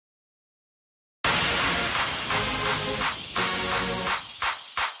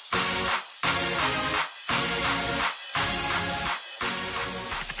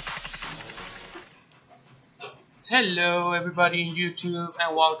Hello everybody in YouTube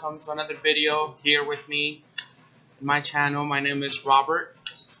and welcome to another video here with me in my channel. My name is Robert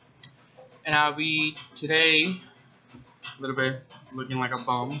and I'll be today a little bit looking like a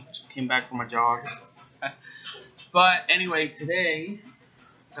bum. Just came back from a jog. But anyway, today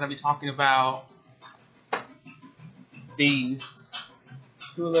I'm gonna be talking about these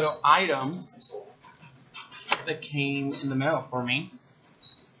two little items that came in the mail for me.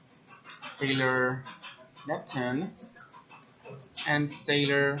 Sailor Neptune and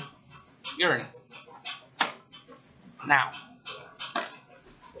Sailor Uranus. Now,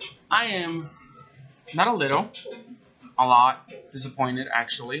 I am not a lot disappointed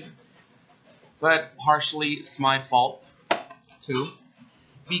actually, but partially it's my fault too,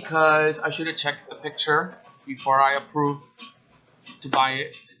 because I should have checked the picture before I approved to buy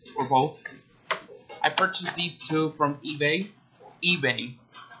it, or both. I purchased these two from eBay,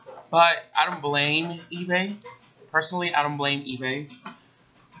 but I don't blame eBay. Personally, I don't blame eBay.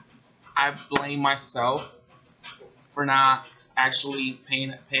 I blame myself for not actually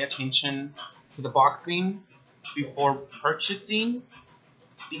pay attention to the boxing before purchasing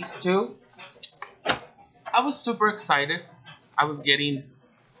these two. I was super excited. I was getting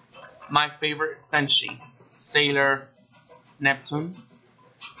my favorite senshi, Sailor Neptune.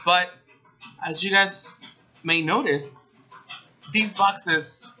 But as you guys may notice, these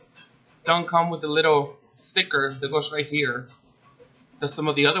boxes don't come with the little sticker that goes right here that some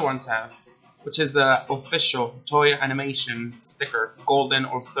of the other ones have, which is the official Toy Animation sticker, golden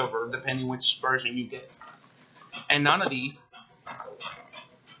or silver, depending which version you get. And none of these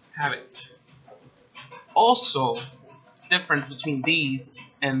have it. Also, difference between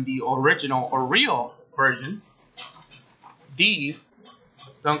these and the original or real versions, these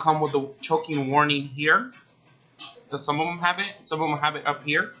don't come with the choking warning here. Some of them have it, some of them have it up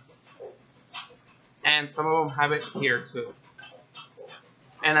here, and some of them have it here too.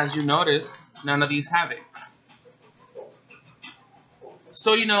 And as you notice, none of these have it.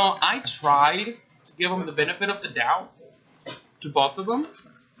 So, you know, I tried to give them the benefit of the doubt to both of them.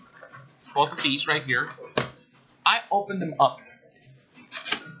 Both of these right here. I opened them up.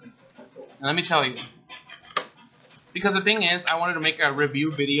 And let me tell you. Because the thing is, I wanted to make a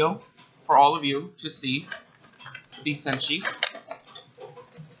review video for all of you to see these senshis,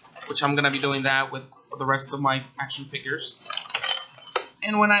 which I'm gonna be doing that with the rest of my action figures.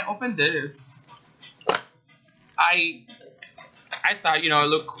 And when I opened this, I thought, you know, it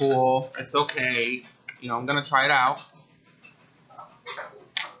looked cool. It's okay. You know, I'm gonna try it out.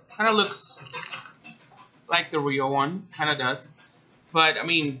 Kind of looks like the real one. Kind of does. But I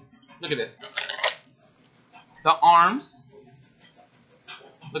mean, look at this. The arms.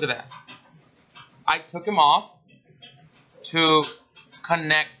 Look at that. I took them off to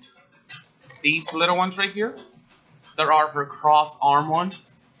connect these little ones right here. There are her cross arm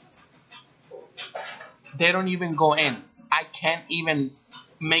ones. They don't even go in. I can't even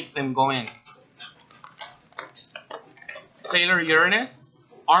make them go in. Sailor Uranus,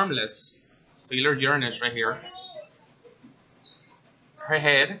 armless. Sailor Uranus right here. Her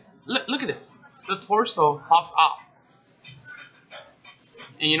head. Look at this. The torso pops off.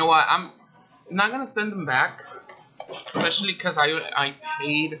 And you know what? I'm not gonna send them back. Especially because I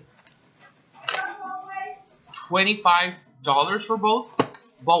paid $25 for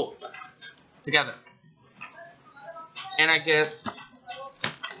both together. And I guess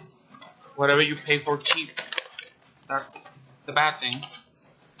whatever you pay for cheap, that's the bad thing.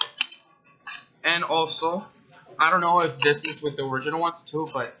 And also, I don't know if this is with the original ones too,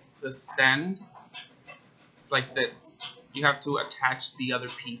 but the stand, it's like this. You have to attach the other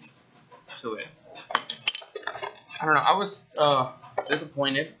piece to it. I don't know, I was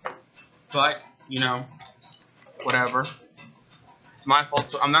disappointed, but, you know, whatever. It's my fault,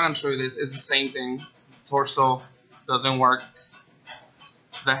 so I'm not going to show you this. It's the same thing. Torso doesn't work.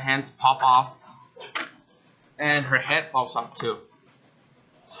 The hands pop off. And her head pops off too.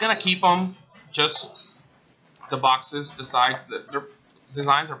 Just going to keep them, just the boxes, the sides. Their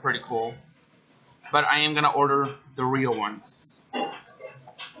designs are pretty cool. But I am going to order the real ones.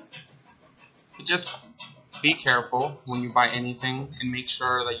 Just be careful when you buy anything and make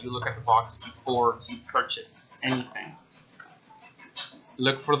sure that you look at the box before you purchase anything.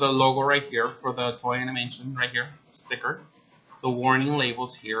 Look for the logo right here for the Toy Animation right here, sticker. The warning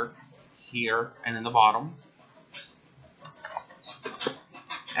labels here, and in the bottom.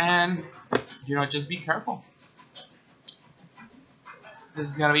 And, you know, just be careful. This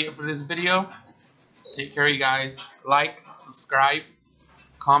is gonna be it for this video. Take care, you guys. Like, subscribe,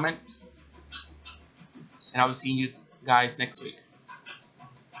 comment. And I will see you guys next week.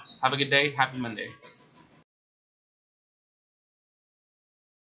 Have a good day. Happy Monday.